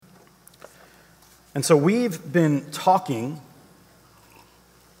And so we've been talking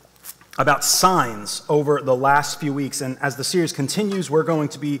about signs over the last few weeks, and as the series continues, we're going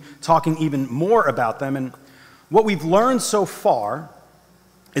to be talking even more about them. And what we've learned so far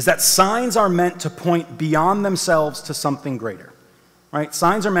is that signs are meant to point beyond themselves to something greater, right?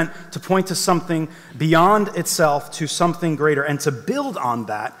 Signs are meant to point to something beyond itself to something greater, and to build on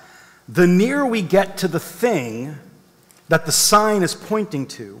that, the nearer we get to the thing that the sign is pointing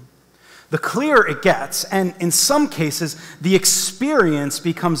to, the clearer it gets, and in some cases, the experience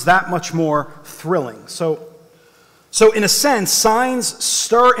becomes that much more thrilling. So in a sense, signs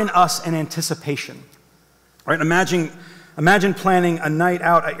stir in us an anticipation, right? Imagine planning a night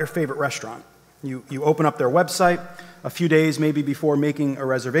out at your favorite restaurant. You open up their website a few days maybe before making a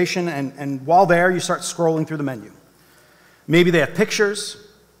reservation, and while there, you start scrolling through the menu. Maybe they have pictures.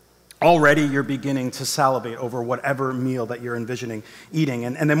 Already you're beginning to salivate over whatever meal that you're envisioning eating.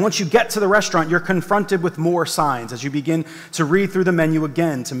 And then once you get to the restaurant, you're confronted with more signs as you begin to read through the menu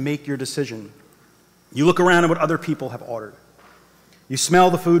again to make your decision. You look around at what other people have ordered. You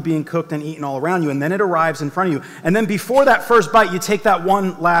smell the food being cooked and eaten all around you, and then it arrives in front of you. And then before that first bite, you take that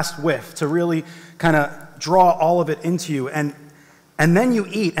one last whiff to really kind of draw all of it into you. And then you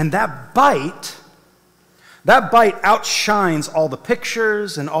eat, and that bite outshines all the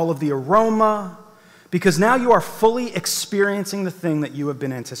pictures and all of the aroma, because now you are fully experiencing the thing that you have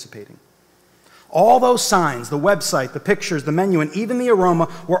been anticipating. All those signs, the website, the pictures, the menu, and even the aroma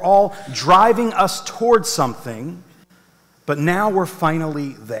were all driving us towards something, but now we're finally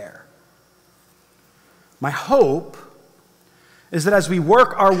there. My hope is that as we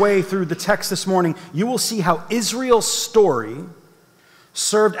work our way through the text this morning, you will see how Israel's story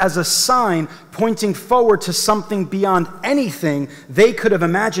served as a sign pointing forward to something beyond anything they could have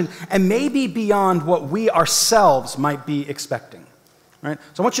imagined, and maybe beyond what we ourselves might be expecting. Right?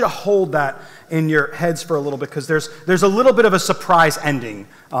 So I want you to hold that in your heads for a little bit, because there's a little bit of a surprise ending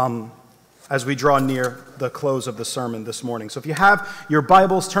as we draw near the close of the sermon this morning. So if you have your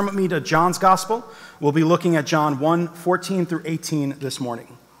Bibles, turn with me to John's Gospel. We'll be looking at John 1:14 through 18 this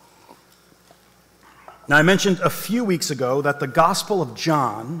morning. Now, I mentioned a few weeks ago that the Gospel of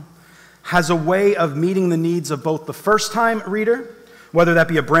John has a way of meeting the needs of both the first-time reader, whether that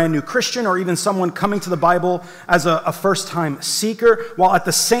be a brand new Christian or even someone coming to the Bible as a first-time seeker, while at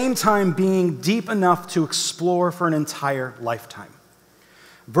the same time being deep enough to explore for an entire lifetime.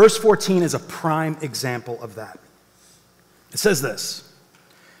 Verse 14 is a prime example of that. It says this,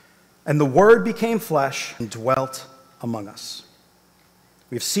 "And the Word became flesh and dwelt among us.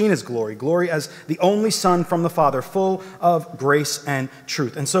 We've seen his glory as the only Son from the Father, full of grace and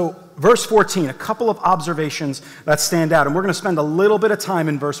truth." And so, verse 14, a couple of observations that stand out. And we're going to spend a little bit of time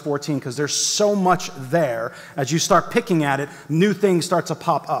in verse 14 because there's so much there. As you start picking at it, new things start to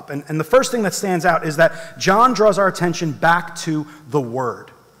pop up. And the first thing that stands out is that John draws our attention back to the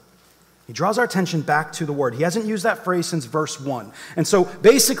Word. He draws our attention back to the Word. He hasn't used that phrase since verse 1. And so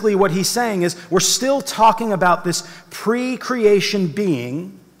basically what he's saying is we're still talking about this pre-creation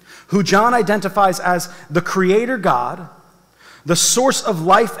being who John identifies as the Creator God, the source of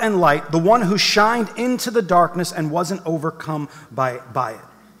life and light, the one who shined into the darkness and wasn't overcome by it.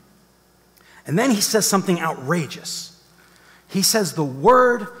 And then he says something outrageous. He says the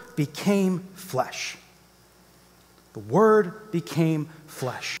Word became flesh. The Word became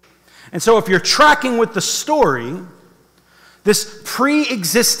flesh. And so if you're tracking with the story, this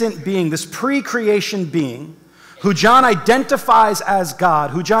pre-existent being, this pre-creation being, who John identifies as God,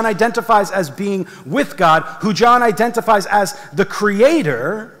 who John identifies as being with God, who John identifies as the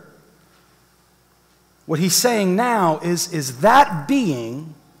Creator, what he's saying now is that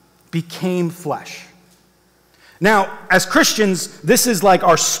being became flesh. Now, as Christians, this is like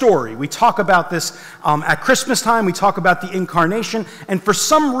our story. We talk about this at Christmas time. We talk about the incarnation. And for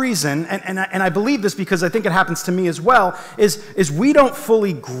some reason, and I believe this because I think it happens to me as well, is we don't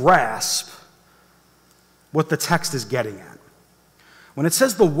fully grasp what the text is getting at. When it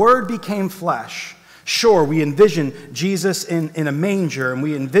says the Word became flesh, sure, we envision Jesus in a manger, and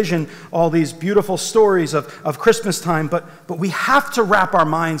we envision all these beautiful stories of Christmas time, but we have to wrap our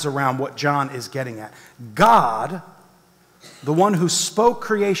minds around what John is getting at. God, the one who spoke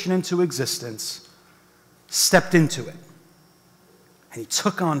creation into existence, stepped into it, and he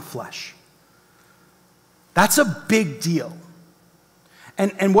took on flesh. That's a big deal.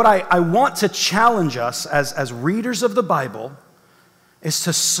 And what I want to challenge us as readers of the Bible is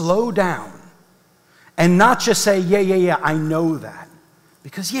to slow down and not just say, yeah, I know that.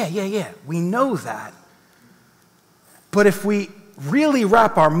 Because we know that. But if we really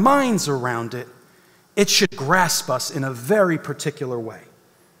wrap our minds around it, it should grasp us in a very particular way.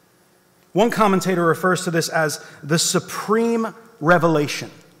 One commentator refers to this as the supreme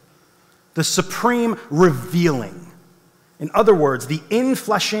revelation, the supreme revealing. In other words, the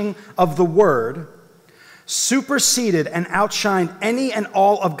infleshing of the Word superseded and outshined any and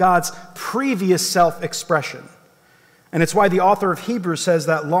all of God's previous self-expression. And it's why the author of Hebrews says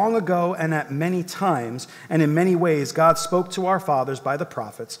that long ago and at many times and in many ways God spoke to our fathers by the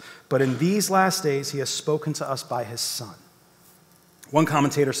prophets, but in these last days he has spoken to us by his Son. One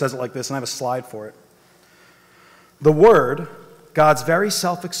commentator says it like this, and I have a slide for it. The Word, God's very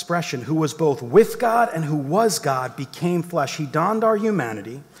self-expression, who was both with God and who was God, became flesh. He donned our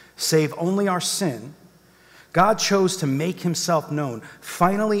humanity, save only our sin. God chose to make himself known,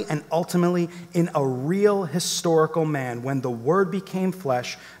 finally and ultimately in a real historical man. When the Word became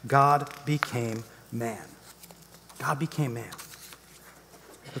flesh, God became man. God became man.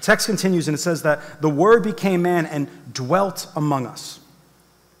 The text continues and it says that the Word became man and dwelt among us.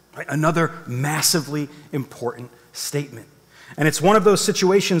 Right? Another massively important statement. And it's one of those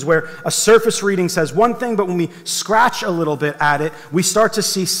situations where a surface reading says one thing, but when we scratch a little bit at it, we start to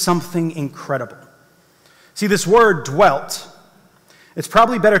see something incredible. See, this word dwelt, it's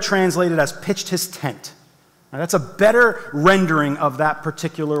probably better translated as pitched his tent. Now, that's a better rendering of that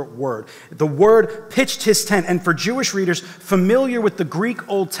particular word. The word pitched his tent, and for Jewish readers familiar with the Greek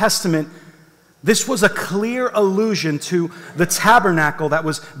Old Testament, this was a clear allusion to the tabernacle that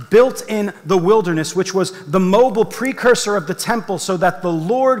was built in the wilderness, which was the mobile precursor of the temple so that the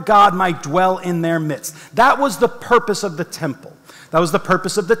Lord God might dwell in their midst. That was the purpose of the temple. That was the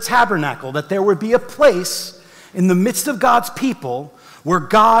purpose of the tabernacle, that there would be a place in the midst of God's people where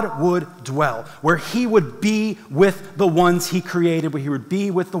God would dwell, where he would be with the ones he created, where he would be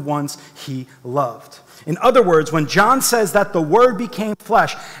with the ones he loved. In other words, when John says that the Word became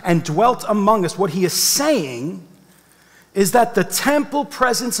flesh and dwelt among us, what he is saying is that the temple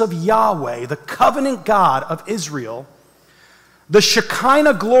presence of Yahweh, the covenant God of Israel, the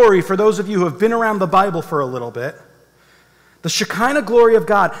Shekinah glory, for those of you who have been around the Bible for a little bit, the Shekinah glory of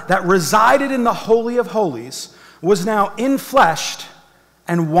God that resided in the Holy of Holies was now infleshed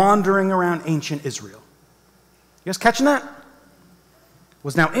and wandering around ancient Israel. You guys catching that?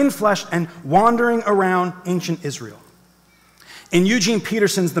 Was now infleshed and wandering around ancient Israel. In Eugene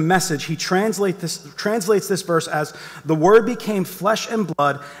Peterson's The Message, he translates this verse as, the Word became flesh and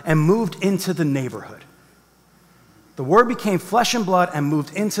blood and moved into the neighborhood. The Word became flesh and blood and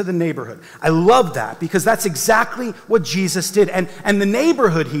moved into the neighborhood. I love that because that's exactly what Jesus did. And the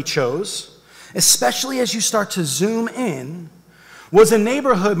neighborhood he chose, especially as you start to zoom in, was a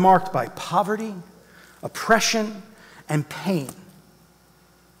neighborhood marked by poverty, oppression, and pain.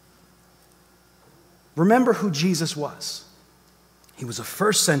 Remember who Jesus was. He was a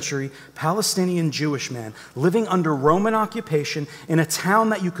first century Palestinian Jewish man living under Roman occupation in a town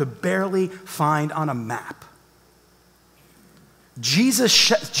that you could barely find on a map. Jesus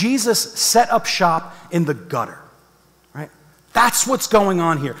set up shop in the gutter, right? That's what's going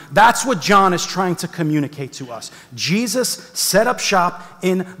on here. That's what John is trying to communicate to us. Jesus set up shop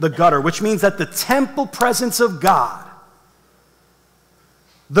in the gutter, which means that the temple presence of God,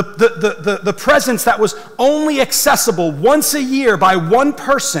 the presence that was only accessible once a year by one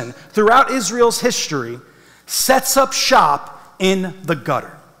person throughout Israel's history, sets up shop in the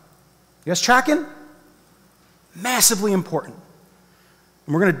gutter. You guys tracking? Massively important.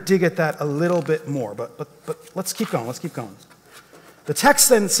 And we're going to dig at that a little bit more, but let's keep going. The text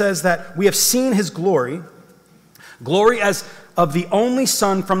then says that we have seen his glory as of the only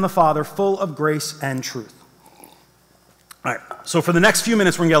Son from the Father, full of grace and truth. All right, so for the next few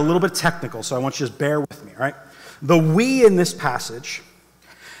minutes, we're going to get a little bit technical, so I want you to just bear with me, all right? The we in this passage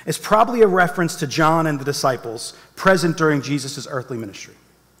is probably a reference to John and the disciples present during Jesus' earthly ministry.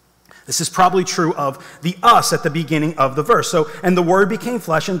 This is probably true of the us at the beginning of the verse. So, and the Word became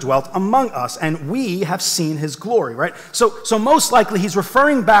flesh and dwelt among us, and we have seen his glory, right? So most likely he's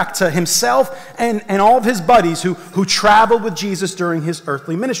referring back to himself and all of his buddies who traveled with Jesus during his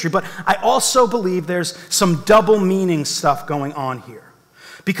earthly ministry. But I also believe there's some double meaning stuff going on here.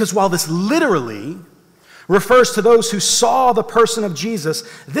 Because while this literally refers to those who saw the person of Jesus,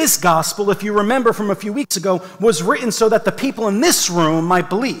 this gospel, if you remember from a few weeks ago, was written so that the people in this room might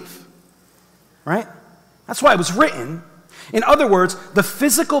believe. Right? That's why it was written. In other words, the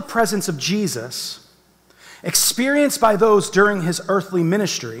physical presence of Jesus, experienced by those during his earthly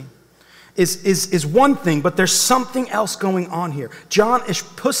ministry, is one thing, but there's something else going on here. John is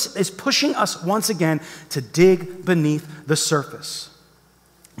pushing us once again to dig beneath the surface.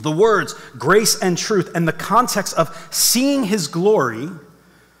 The words grace and truth and the context of seeing his glory,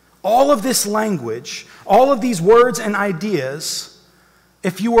 all of this language, all of these words and ideas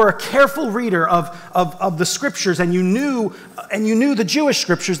if you were a careful reader of the scriptures and you knew the Jewish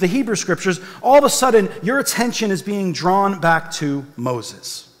scriptures, the Hebrew scriptures, all of a sudden your attention is being drawn back to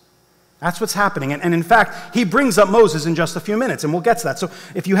Moses. That's what's happening. And in fact, he brings up Moses in just a few minutes, and we'll get to that. So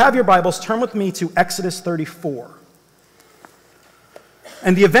if you have your Bibles, turn with me to Exodus 34.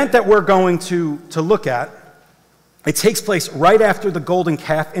 And the event that we're going to look at, it takes place right after the golden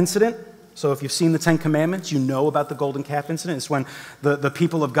calf incident. So if you've seen the Ten Commandments, you know about the golden calf incident. It's when the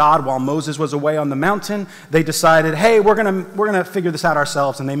people of God, while Moses was away on the mountain, they decided, hey, we're gonna figure this out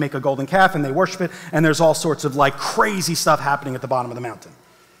ourselves, and they make a golden calf and they worship it, and there's all sorts of like crazy stuff happening at the bottom of the mountain.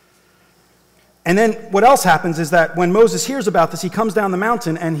 And then what else happens is that when Moses hears about this, he comes down the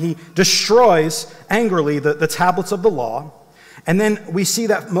mountain and he destroys angrily the tablets of the law. And then we see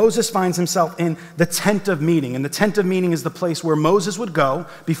that Moses finds himself in the tent of meeting. And the tent of meeting is the place where Moses would go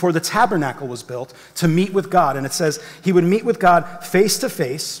before the tabernacle was built to meet with God. And it says he would meet with God face to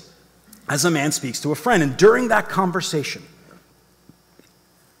face as a man speaks to a friend. And during that conversation,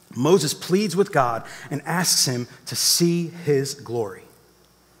 Moses pleads with God and asks him to see his glory.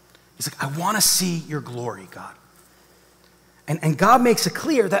 He's like, I want to see your glory, God. And God makes it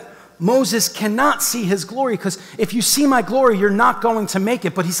clear that Moses cannot see his glory, because if you see my glory, you're not going to make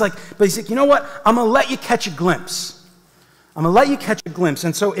it. But he's like, you know what? I'm going to let you catch a glimpse. I'm going to let you catch a glimpse.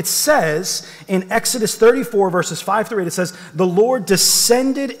 And so it says in Exodus 34, verses 5 through 8, it says, the Lord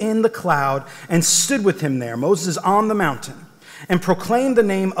descended in the cloud and stood with him there. Moses is on the mountain and proclaimed the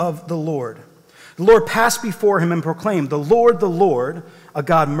name of the Lord. The Lord passed before him and proclaimed, the Lord, a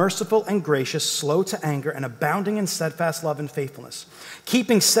God merciful and gracious, slow to anger, and abounding in steadfast love and faithfulness,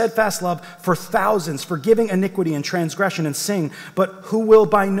 keeping steadfast love for thousands, forgiving iniquity and transgression and sin, but who will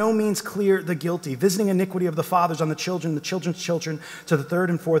by no means clear the guilty, visiting iniquity of the fathers on the children's children, to the third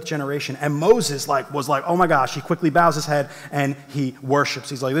and fourth generation. And Moses was like, oh my gosh, he quickly bows his head and he worships.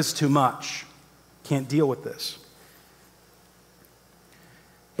 He's like, this is too much. Can't deal with this.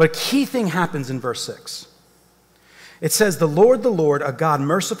 But a key thing happens in verse 6. It says, the Lord, a God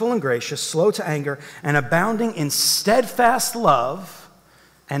merciful and gracious, slow to anger, and abounding in steadfast love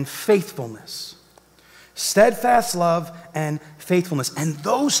and faithfulness. Steadfast love and faithfulness. And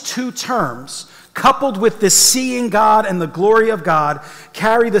those two terms, coupled with this seeing God and the glory of God,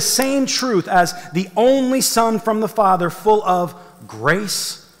 carry the same truth as the only Son from the Father, full of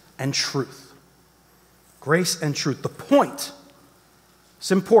grace and truth. Grace and truth. The point,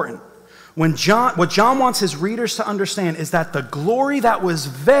 it's important. What John wants his readers to understand is that the glory that was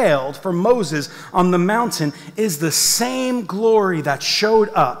veiled for Moses on the mountain is the same glory that showed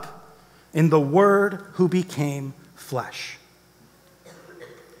up in the Word who became flesh.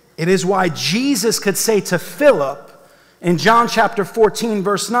 It is why Jesus could say to Philip in John chapter 14,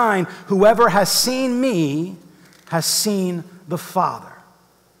 verse 9, whoever has seen me has seen the Father.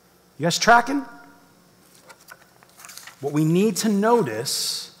 You guys tracking? What we need to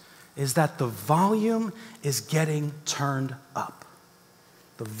notice is that the volume is getting turned up.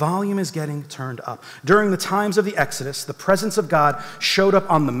 The volume is getting turned up. During the times of the Exodus, the presence of God showed up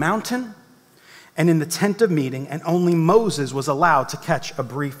on the mountain and in the tent of meeting, and only Moses was allowed to catch a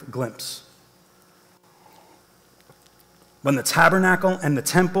brief glimpse. When the tabernacle and the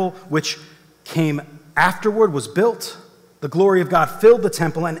temple, which came afterward, was built, the glory of God filled the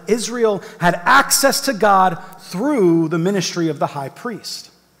temple, and Israel had access to God through the ministry of the high priest.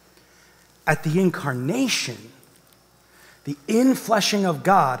 At the incarnation, the infleshing of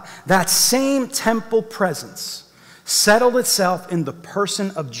God, that same temple presence settled itself in the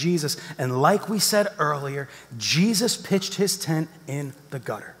person of Jesus. And like we said earlier, Jesus pitched his tent in the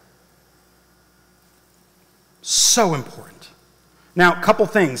gutter. So important. Now, a couple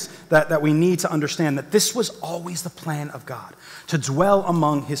things that we need to understand, that this was always the plan of God, to dwell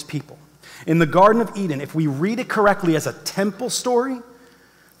among his people. In the Garden of Eden, if we read it correctly as a temple story,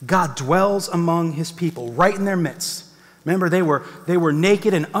 God dwells among his people, right in their midst. Remember, they were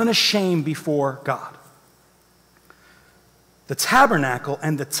naked and unashamed before God. The tabernacle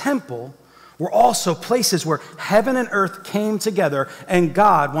and the temple were also places where heaven and earth came together, and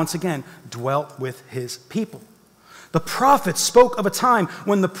God, once again, dwelt with his people. The prophets spoke of a time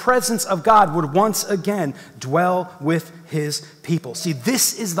when the presence of God would once again dwell with his people. See,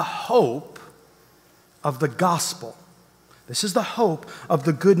 this is the hope of the gospel. This is the hope of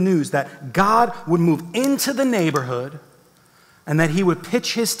the good news, that God would move into the neighborhood and that he would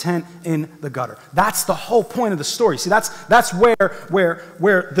pitch his tent in the gutter. That's the whole point of the story. See, that's where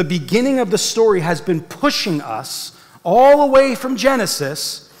the beginning of the story has been pushing us all the way from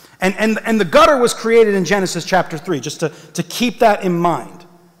Genesis. And the gutter was created in Genesis chapter 3, just to keep that in mind.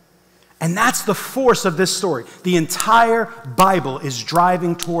 And that's the force of this story. The entire Bible is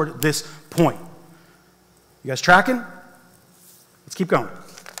driving toward this point. You guys tracking? Let's keep going.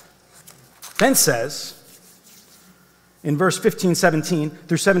 Then says, in verse 15, 17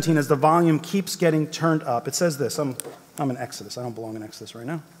 through 17, as the volume keeps getting turned up, it says this. I'm in Exodus. I don't belong in Exodus right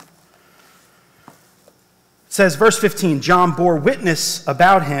now. It says, verse 15, John bore witness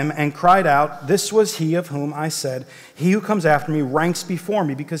about him and cried out, "This was he of whom I said, he who comes after me ranks before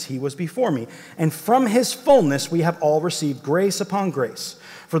me because he was before me. And from his fullness we have all received grace upon grace.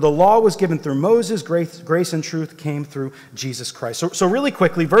 For the law was given through Moses, grace and truth came through Jesus Christ." So really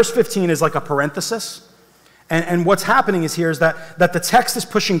quickly, verse 15 is like a parenthesis. And what's happening is here is that the text is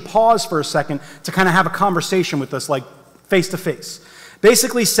pushing pause for a second to kind of have a conversation with us, like face to face.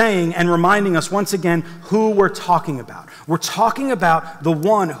 Basically saying and reminding us once again who we're talking about. We're talking about the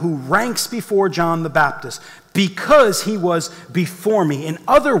one who ranks before John the Baptist because he was before me. In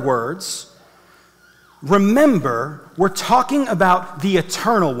other words, remember, we're talking about the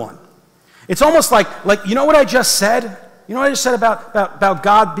eternal one. It's almost like you know what I just said? You know what I just said about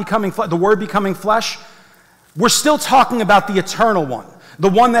God becoming flesh, the Word becoming flesh? We're still talking about the eternal one, the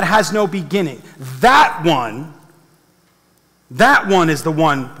one that has no beginning. That one is the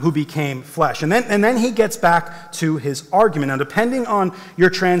one who became flesh. And then he gets back to his argument. Now, depending on your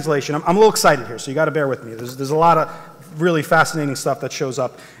translation, I'm a little excited here, so you got to bear with me. There's a lot of really fascinating stuff that shows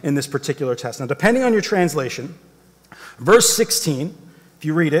up in this particular text. Now, depending on your translation, verse 16, if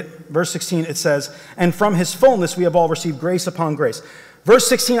you read it, verse 16, it says, "And from his fullness we have all received grace upon grace." Verse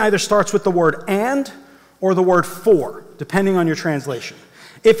 16 either starts with the word "and" or the word "for," depending on your translation.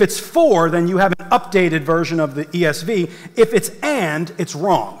 If it's "for," then you have an updated version of the ESV. If it's "and," it's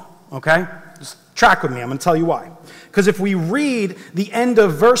wrong, okay? Just track with me. I'm going to tell you why. Because if we read the end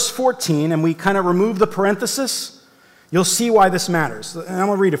of verse 14 and we kind of remove the parenthesis, you'll see why this matters. And I'm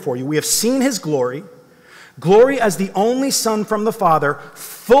going to read it for you. "We have seen his glory, glory as the only Son from the Father,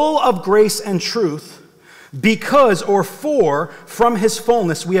 full of grace and truth, because," or "for, from his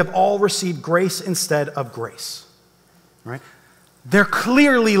fullness we have all received grace instead of grace." Right? They're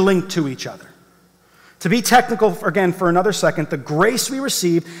clearly linked to each other. To be technical again for another second, the grace we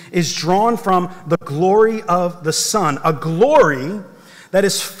receive is drawn from the glory of the Son, a glory that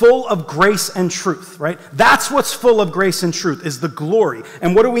is full of grace and truth, right? That's what's full of grace and truth, is the glory.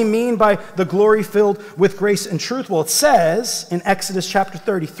 And what do we mean by the glory filled with grace and truth? Well, it says in Exodus chapter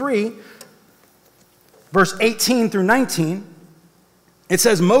 33, verse 18 through 19, it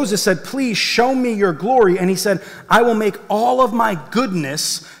says, Moses said, "Please show me your glory." And he said, "I will make all of my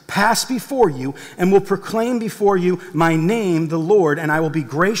goodness pass before you and will proclaim before you my name, the Lord. And I will be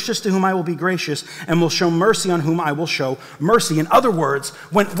gracious to whom I will be gracious and will show mercy on whom I will show mercy." In other words,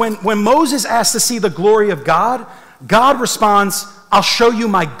 when Moses asked to see the glory of God, God responds, "I'll show you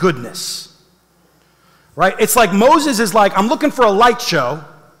my goodness." Right? It's like Moses is like, "I'm looking for a light show."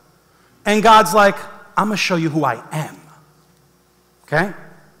 And God's like, "I'm going to show you who I am." Okay?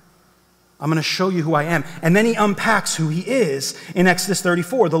 I'm going to show you who I am. And then he unpacks who he is in Exodus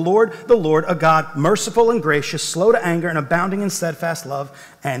 34. The Lord, a God, merciful and gracious, slow to anger, and abounding in steadfast love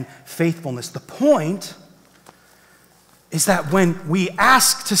and faithfulness. The point is that when we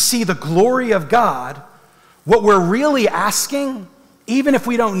ask to see the glory of God, what we're really asking, even if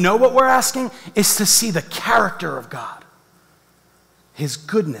we don't know what we're asking, is to see the character of God. His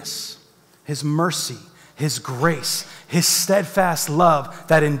goodness, his mercy, his grace, his steadfast love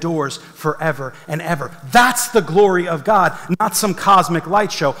that endures forever and ever. That's the glory of God, not some cosmic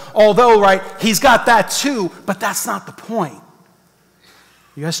light show. Although, right, he's got that too, but that's not the point.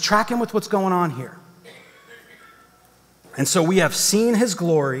 You guys tracking with what's going on here? And so we have seen his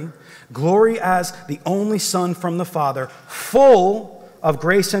glory, glory as the only Son from the Father, full of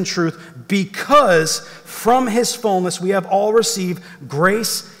grace and truth, because from his fullness we have all received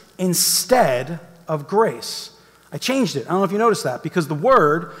grace instead of grace. I changed it. I don't know if you noticed that, because the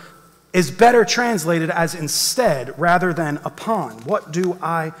word is better translated as instead rather than upon. What do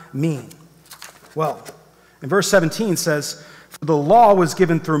I mean? Well, in verse 17 says, "For the law was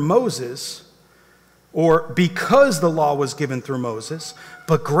given through Moses," or "because the law was given through Moses,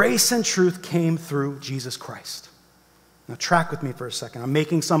 but grace and truth came through Jesus Christ." Now track with me for a second. I'm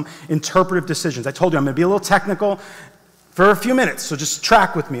making some interpretive decisions. I told you I'm going to be a little technical for a few minutes, so just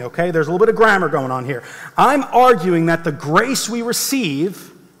track with me, okay? There's a little bit of grammar going on here. I'm arguing that the grace we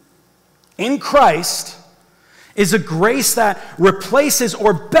receive in Christ is a grace that replaces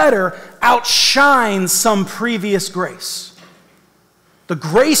or better outshines some previous grace. The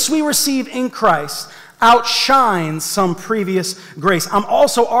grace we receive in Christ outshines some previous grace. I'm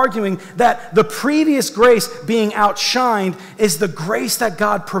also arguing that the previous grace being outshined is the grace that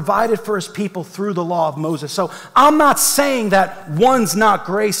God provided for his people through the law of Moses. So I'm not saying that one's not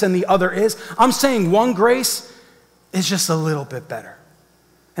grace and the other is. I'm saying one grace is just a little bit better.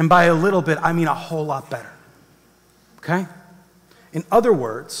 And by a little bit, I mean a whole lot better. Okay? In other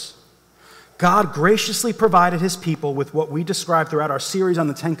words, God graciously provided his people with what we described throughout our series on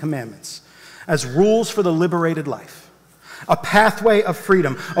the Ten Commandments as rules for the liberated life, a pathway of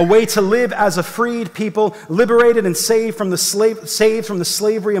freedom, a way to live as a freed people, liberated and saved from the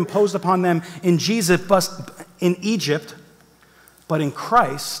slavery imposed upon them in Egypt, but in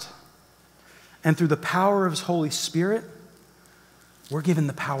Christ, and through the power of his Holy Spirit, we're given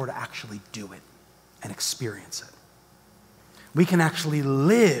the power to actually do it and experience it. We can actually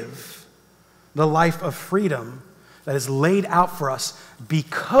live the life of freedom that is laid out for us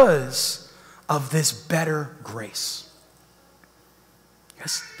because of this better grace. You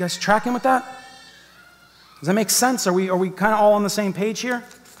guys tracking with that? Does that make sense? Are we kind of all on the same page here?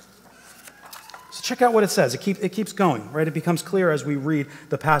 So check out what it says. It keeps going, right? It becomes clear as we read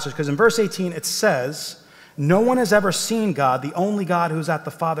the passage. Because in verse 18 it says, no one has ever seen God, the only God who's at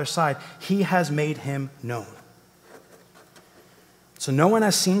the Father's side. He has made him known. So no one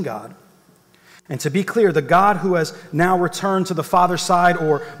has seen God. And to be clear, the God who has now returned to the Father's side,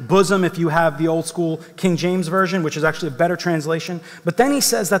 or bosom if you have the old school King James Version, which is actually a better translation. But then he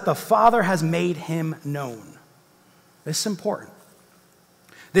says that the Father has made him known. This is important.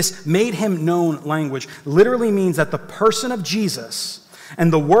 This made him known language literally means that the person of Jesus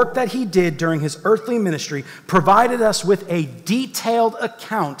and the work that he did during his earthly ministry provided us with a detailed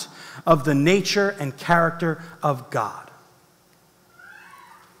account of the nature and character of God.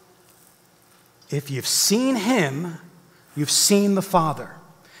 If you've seen him, you've seen the Father.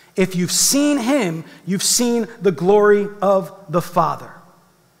 If you've seen him, you've seen the glory of the Father.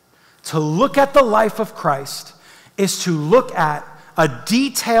 To look at the life of Christ is to look at a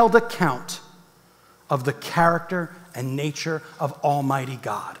detailed account of the character and nature of Almighty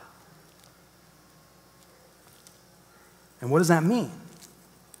God. And what does that mean?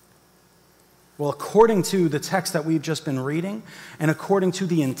 Well, according to the text that we've just been reading, and according to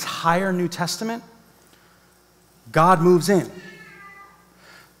the entire New Testament, God moves in.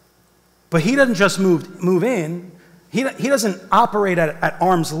 But he doesn't just move in. He doesn't operate at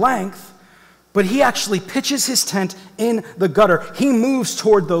arm's length, but he actually pitches his tent in the gutter. He moves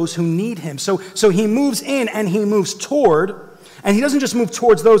toward those who need him. So he moves in and he moves toward, and he doesn't just move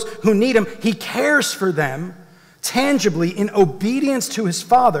towards those who need him. He cares for them tangibly in obedience to his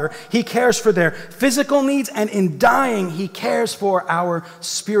Father. He cares for their physical needs, and in dying, he cares for our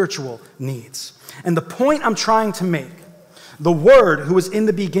spiritual needs. And the point I'm trying to make, the Word, who was in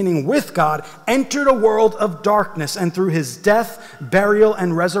the beginning with God, entered a world of darkness, and through his death, burial,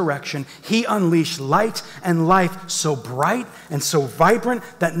 and resurrection, he unleashed light and life so bright and so vibrant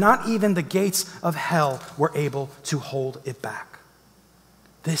that not even the gates of hell were able to hold it back.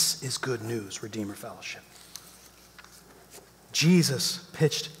 This is good news, Redeemer Fellowship. Jesus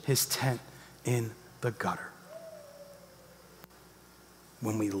pitched his tent in the gutter.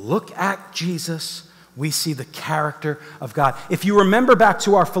 When we look at Jesus, we see the character of God. If you remember back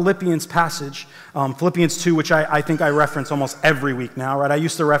to our Philippians passage, Philippians 2, which I think I reference almost every week now, right? I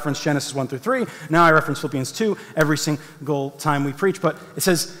used to reference Genesis 1 through 3. Now I reference Philippians 2 every single time we preach. But it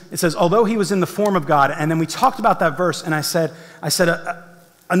says, although he was in the form of God, and then we talked about that verse, and I said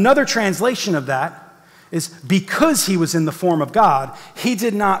another translation of that is because he was in the form of God, he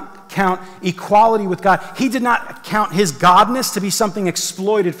did not count equality with God. He did not count his godness to be something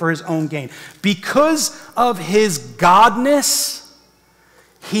exploited for his own gain. Because of his godness,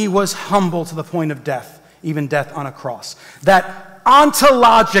 he was humble to the point of death, even death on a cross. That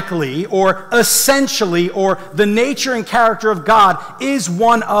ontologically or essentially, or the nature and character of God is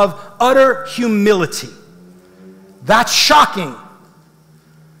one of utter humility. That's shocking.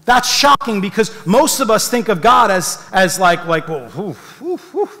 That's shocking because most of us think of God as like well,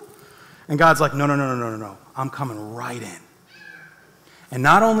 and God's like, no. I'm coming right in. And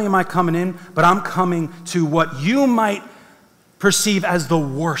not only am I coming in, but I'm coming to what you might perceive as the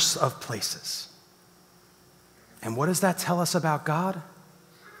worst of places. And what does that tell us about God?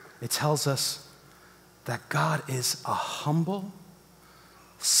 It tells us that God is a humble,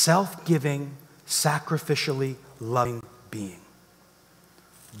 self-giving, sacrificially loving being.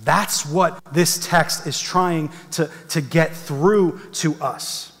 That's what this text is trying to get through to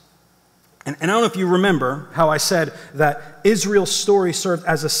us. And I don't know if you remember how I said that Israel's story served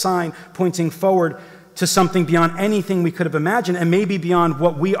as a sign pointing forward to something beyond anything we could have imagined, and maybe beyond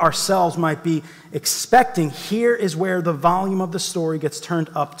what we ourselves might be expecting. Here is where the volume of the story gets turned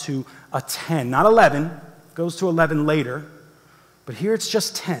up to a 10. Not 11, goes to 11 later, but here it's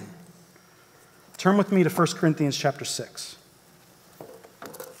just 10. Turn with me to 1 Corinthians chapter 6.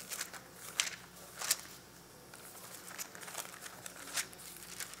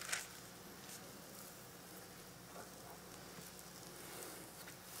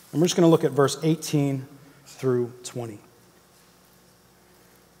 And we're just going to look at verse 18 through 20.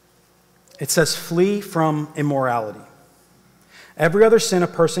 It says, "Flee from immorality. Every other sin a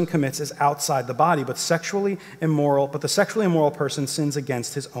person commits is outside the body, but the sexually immoral person sins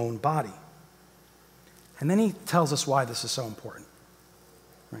against his own body." And then he tells us why this is so important.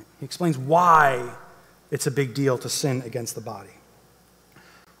 Right? He explains why it's a big deal to sin against the body.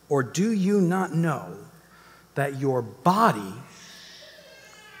 "Or do you not know that your body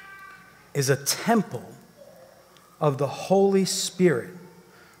is a temple of the Holy Spirit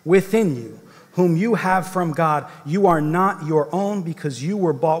within you, whom you have from God? You are not your own, because you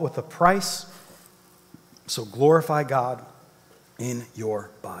were bought with a price. So glorify God in your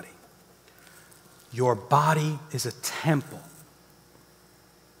body." Your body is a temple.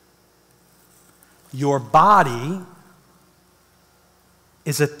 Your body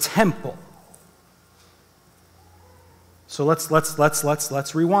is a temple. So let's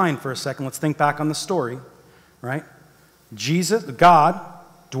rewind for a second. Let's think back on the story, right? Jesus, God,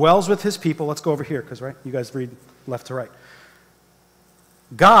 dwells with his people. Let's go over here, because, right, you guys read left to right.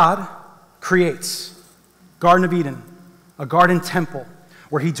 God creates Garden of Eden, a garden temple,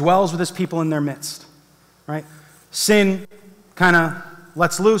 where he dwells with his people in their midst, right? Sin kind of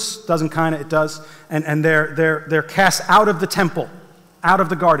lets loose, doesn't kind of, it does, and they're cast out of the temple, out of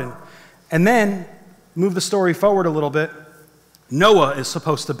the garden. And then, move the story forward a little bit, Noah is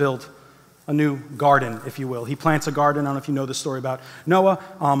supposed to build a new garden, if you will. He plants a garden. I don't know if you know the story about Noah,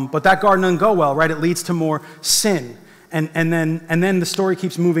 but that garden doesn't go well, right? It leads to more sin. And then the story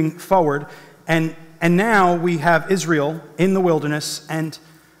keeps moving forward, and now we have Israel in the wilderness, and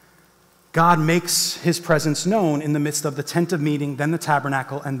God makes his presence known in the midst of the tent of meeting, then the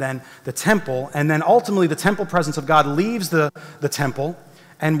tabernacle, and then the temple. And then ultimately the temple presence of God leaves the temple,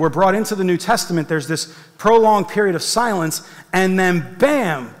 and we're brought into the New Testament. There's this prolonged period of silence, and then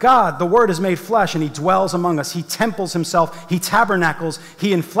bam, God, the Word is made flesh, and he dwells among us. He temples himself, he tabernacles,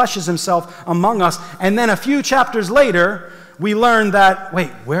 he enfleshes himself among us. And then a few chapters later, we learn that, wait,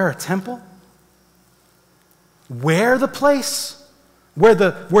 we're a temple? We're the place where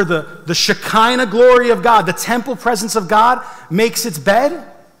the Shekinah glory of God, the temple presence of God, makes its bed?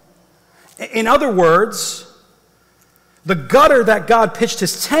 In other words, the gutter that God pitched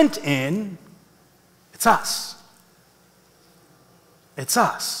his tent in, it's us. It's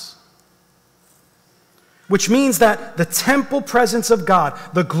us. Which means that the temple presence of God,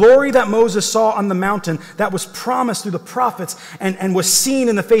 the glory that Moses saw on the mountain that was promised through the prophets and was seen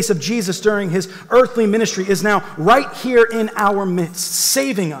in the face of Jesus during his earthly ministry, is now right here in our midst,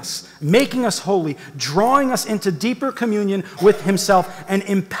 saving us, making us holy, drawing us into deeper communion with himself, and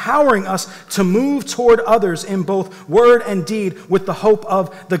empowering us to move toward others in both word and deed with the hope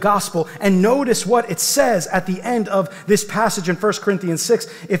of the gospel. And notice what it says at the end of this passage in 1 Corinthians 6.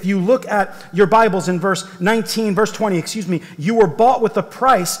 If you look at your Bibles in verse 20, you were bought with a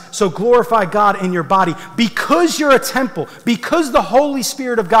price, so glorify God in your body. Because you're a temple, because the Holy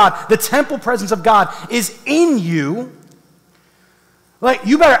Spirit of God, the temple presence of God, is in you, like,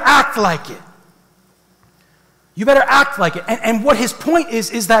 you better act like it. You better act like it. And what his point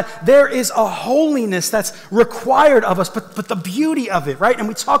is that there is a holiness that's required of us, but the beauty of it, right? And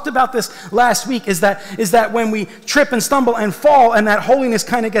we talked about this last week, is that when we trip and stumble and fall, and that holiness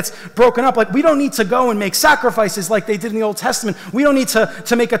kind of gets broken up, like, we don't need to go and make sacrifices like they did in the Old Testament. We don't need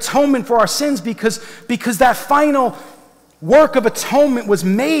to make atonement for our sins, because that final work of atonement was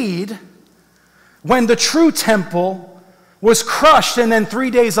made when the true temple was crushed and then 3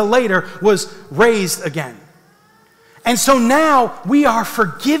 days later was raised again. And so now we are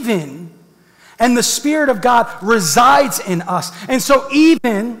forgiven, and the Spirit of God resides in us. And so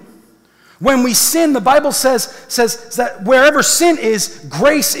even when we sin, the Bible says that wherever sin is,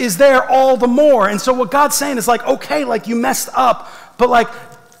 grace is there all the more. And so what God's saying is, like, okay, like, you messed up, but, like,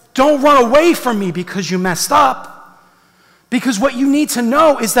 don't run away from me because you messed up. Because what you need to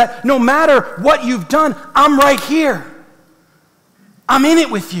know is that no matter what you've done, I'm right here. I'm in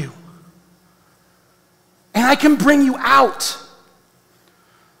it with you. And I can bring you out.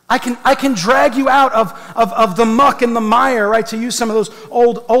 I can drag you out of the muck and the mire, right? To use some of those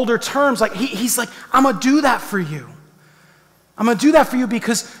older terms. Like, he's like, I'm going to do that for you. I'm going to do that for you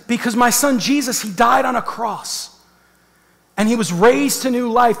because my son Jesus, he died on a cross. And he was raised to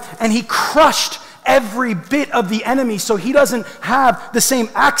new life. And he crushed every bit of the enemy so he doesn't have the same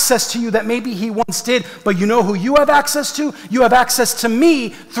access to you that maybe he once did. But you know who you have access to? You have access to me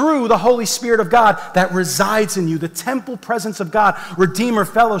through the Holy Spirit of God that resides in you. The temple presence of God, Redeemer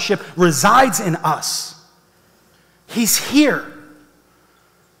Fellowship, resides in us. He's here.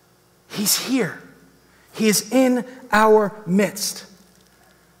 He's here. He is in our midst,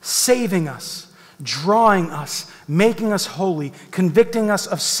 saving us, drawing us, making us holy, convicting us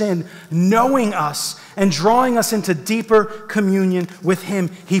of sin, knowing us, and drawing us into deeper communion with him.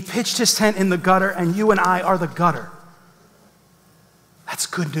 He pitched his tent in the gutter, and you and I are the gutter. That's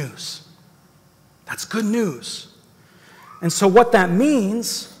good news. That's good news. And so what that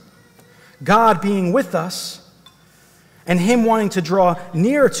means, God being with us, and him wanting to draw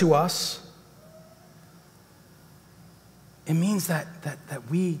near to us, it means that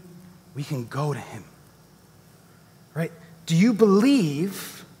we can go to him, right? Do you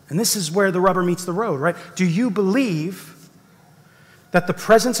believe, and this is where the rubber meets the road, right? Do you believe that the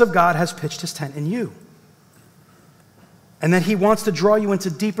presence of God has pitched his tent in you? And that he wants to draw you into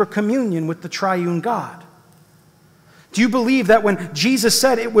deeper communion with the triune God? Do you believe that when Jesus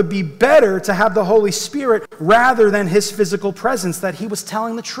said it would be better to have the Holy Spirit rather than his physical presence, that he was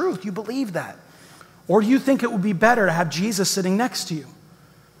telling the truth? You believe that? Or do you think it would be better to have Jesus sitting next to you?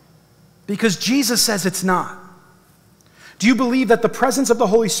 Because Jesus says it's not. Do you believe that the presence of the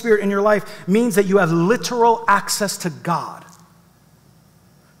Holy Spirit in your life means that you have literal access to God?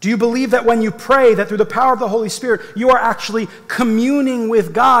 Do you believe that when you pray, that through the power of the Holy Spirit, you are actually communing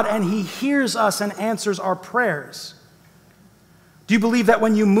with God and he hears us and answers our prayers? Do you believe that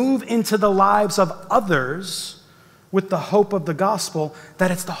when you move into the lives of others with the hope of the gospel, that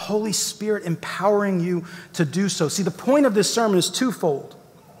it's the Holy Spirit empowering you to do so? See, the point of this sermon is twofold.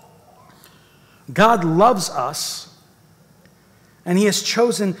 God loves us, and he has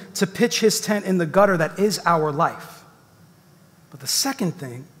chosen to pitch his tent in the gutter that is our life. But the second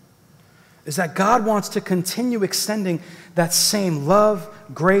thing is that God wants to continue extending that same love,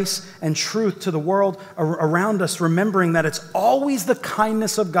 grace, and truth to the world around us, remembering that it's always the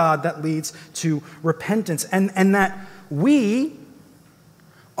kindness of God that leads to repentance, and that we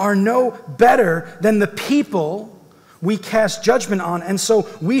are no better than the people we cast judgment on, and so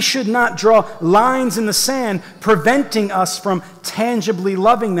we should not draw lines in the sand preventing us from tangibly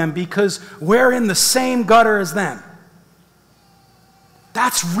loving them because we're in the same gutter as them.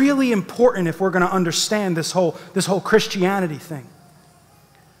 That's really important if we're going to understand this whole Christianity thing.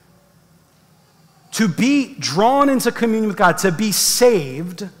 To be drawn into communion with God, to be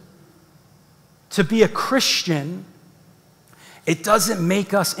saved, to be a Christian, it doesn't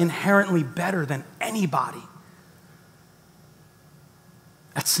make us inherently better than anybody.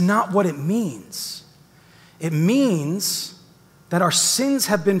 That's not what it means. It means that our sins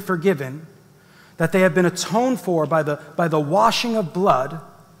have been forgiven, that they have been atoned for by the washing of blood,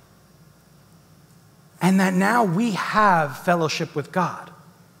 and that now we have fellowship with God.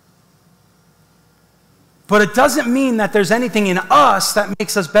 But it doesn't mean that there's anything in us that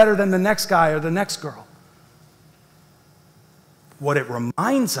makes us better than the next guy or the next girl. What it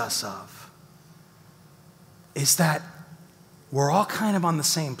reminds us of is that we're all kind of on the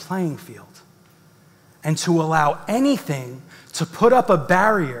same playing field. And to allow anything to put up a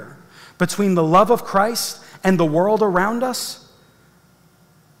barrier between the love of Christ and the world around us,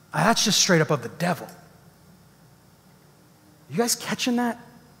 that's just straight up of the devil. You guys catching that?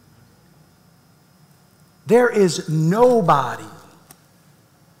 There is nobody,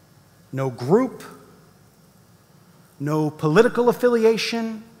 no group, no political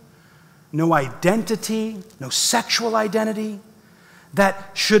affiliation, no identity, no sexual identity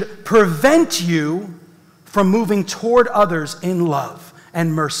that should prevent you from moving toward others in love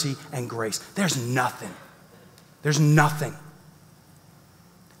and mercy and grace. There's nothing. There's nothing.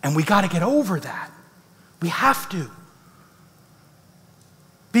 And we got to get over that. We have to.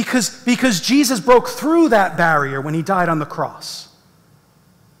 Because Jesus broke through that barrier when he died on the cross.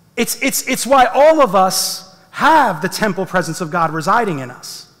 It's why all of us have the temple presence of God residing in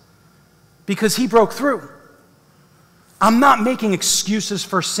us. Because he broke through. I'm not making excuses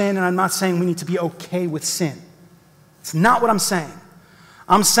for sin, and I'm not saying we need to be okay with sin. It's not what I'm saying.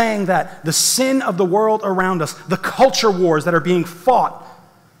 I'm saying that the sin of the world around us, the culture wars that are being fought,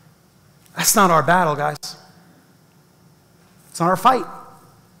 that's not our battle, guys. It's not our fight.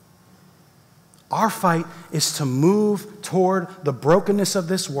 Our fight is to move toward the brokenness of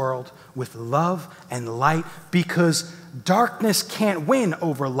this world with love and light, because darkness can't win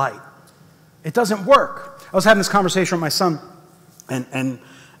over light. It doesn't work. I was having this conversation with my son And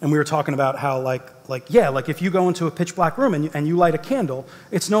we were talking about how like if you go into a pitch black room and you light a candle,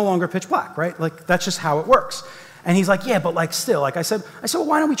 it's no longer pitch black, right? Like that's just how it works. And he's like, yeah, but like still, like I said, well,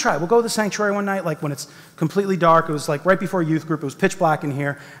 why don't we try it? We'll go to the sanctuary one night, like when it's completely dark. It was like right before a youth group. It was pitch black in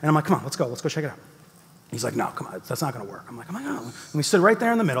here. And I'm like, come on, let's go check it out. He's like, no, come on, that's not going to work. I'm like, no. And we stood right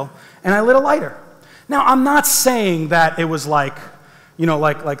there in the middle, and I lit a lighter. Now, I'm not saying that it was like,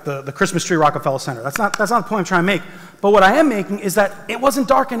 like the Christmas tree Rockefeller Center. That's not the point I'm trying to make. But what I am making is that it wasn't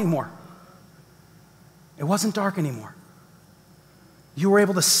dark anymore. It wasn't dark anymore. You were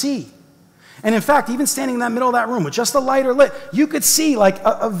able to see. And in fact, even standing in that middle of that room with just the lighter lit, you could see like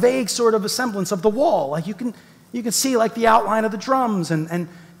a vague sort of a semblance of the wall. Like you can see like the outline of the drums, and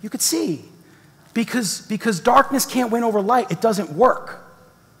you could see. Because darkness can't win over light. It doesn't work.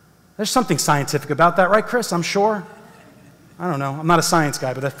 There's something scientific about that, right, Chris? I'm sure. I don't know. I'm not a science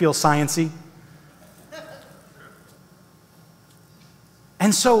guy, but that feels science-y.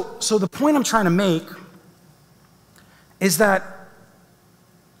 And so the point I'm trying to make is that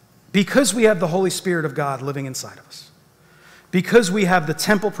because we have the Holy Spirit of God living inside of us, because we have the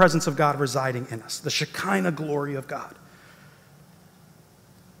temple presence of God residing in us, the Shekinah glory of God,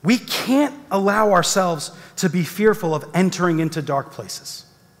 we can't allow ourselves to be fearful of entering into dark places.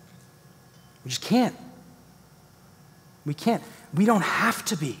 We just can't. We can't. We don't have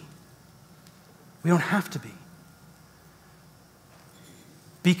to be. We don't have to be.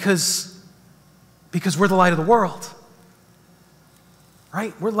 Because we're the light of the world.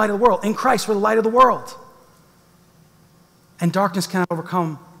 Right? We're the light of the world. In Christ, we're the light of the world. And darkness cannot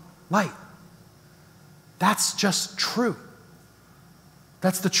overcome light. That's just true.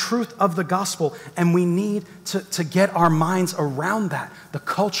 That's the truth of the gospel, and we need to get our minds around that. The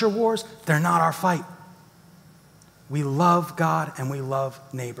culture wars, they're not our fight. We love God and we love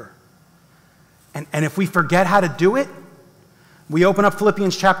neighbor. And if we forget how to do it, we open up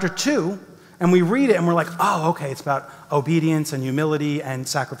Philippians chapter 2, and we read it, and we're like, oh, okay, it's about obedience and humility and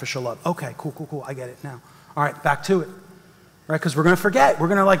sacrificial love. Okay, cool, I get it now. All right, back to it, right? Because we're going to forget. We're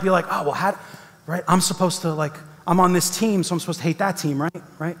going to be like, oh, well, right? I'm supposed to I'm on this team, so I'm supposed to hate that team,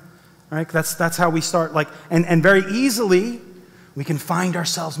 right? That's how we start, and very easily we can find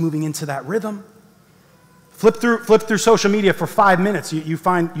ourselves moving into that rhythm. Flip through social media for 5 minutes. You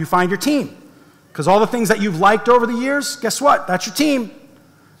find your team, because all the things that you've liked over the years, guess what? That's your team,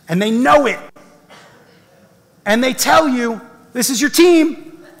 and they know it, and they tell you this is your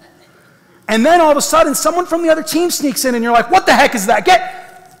team, and then all of a sudden someone from the other team sneaks in, and you're like, what the heck is that?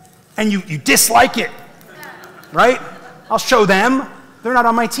 And you dislike it. Right? I'll show them. They're not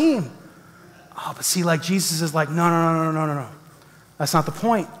on my team. Oh, but see, Jesus is like, no. That's not the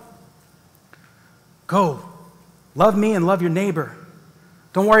point. Go. Love me and love your neighbor.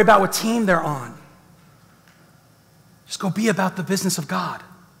 Don't worry about what team they're on. Just go be about the business of God.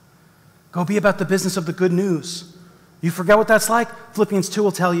 Go be about the business of the good news. You forget what that's like? Philippians 2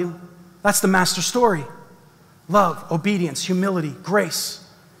 will tell you. That's the master story. Love, obedience, humility, grace.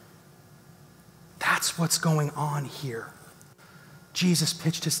 That's what's going on here. Jesus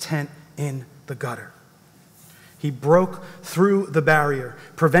pitched his tent in the gutter. He broke through the barrier,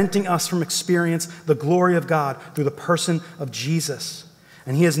 preventing us from experiencing the glory of God through the person of Jesus.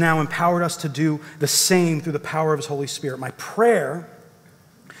 And he has now empowered us to do the same through the power of his Holy Spirit. My prayer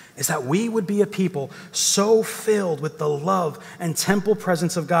is that we would be a people so filled with the love and temple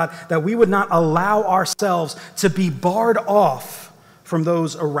presence of God that we would not allow ourselves to be barred off from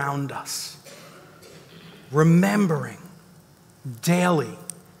those around us. Remembering daily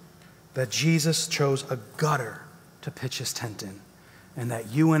that Jesus chose a gutter to pitch his tent in, and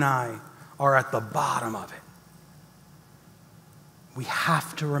that you and I are at the bottom of it. We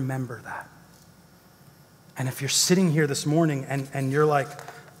have to remember that. And if you're sitting here this morning and you're like,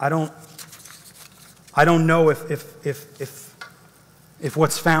 I don't know if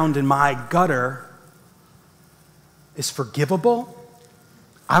what's found in my gutter is forgivable,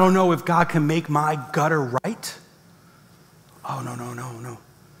 I don't know if God can make my gutter right. Oh, no.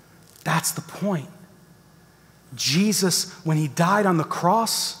 That's the point. Jesus, when he died on the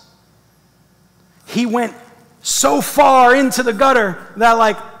cross, he went so far into the gutter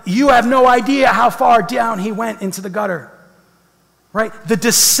that you have no idea how far down he went into the gutter. Right? The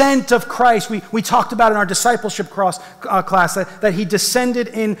descent of Christ, we talked about in our discipleship class that he descended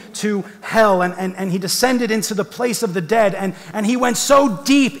into hell and he descended into the place of the dead and he went so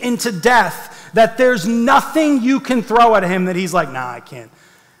deep into death that there's nothing you can throw at him that he's like, nah, I can't.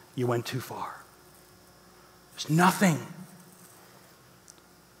 You went too far. There's nothing.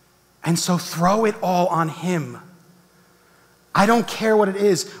 And so throw it all on him. I don't care what it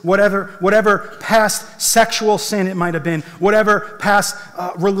is, whatever past sexual sin it might have been, whatever past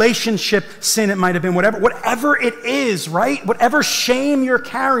relationship sin it might have been, whatever it is, right? Whatever shame you're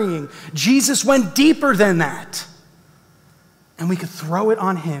carrying, Jesus went deeper than that. And we could throw it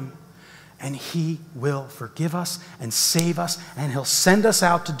on him, and he will forgive us and save us, and he'll send us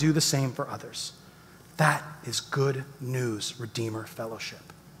out to do the same for others. That is good news, Redeemer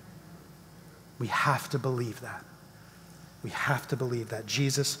Fellowship. We have to believe that. We have to believe that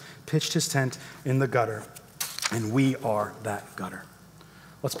Jesus pitched his tent in the gutter, and we are that gutter.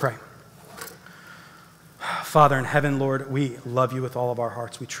 Let's pray. Father in heaven, Lord, we love you with all of our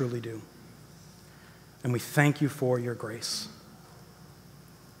hearts. We truly do. And we thank you for your grace.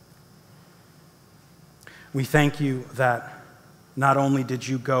 We thank you that not only did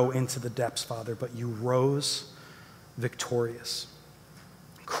you go into the depths, Father, but you rose victorious,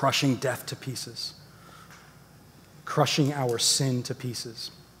 crushing death to pieces, crushing our sin to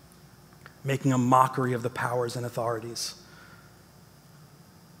pieces, making a mockery of the powers and authorities.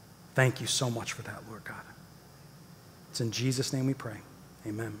 Thank you so much for that, Lord God. It's in Jesus' name we pray.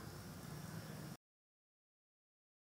 Amen.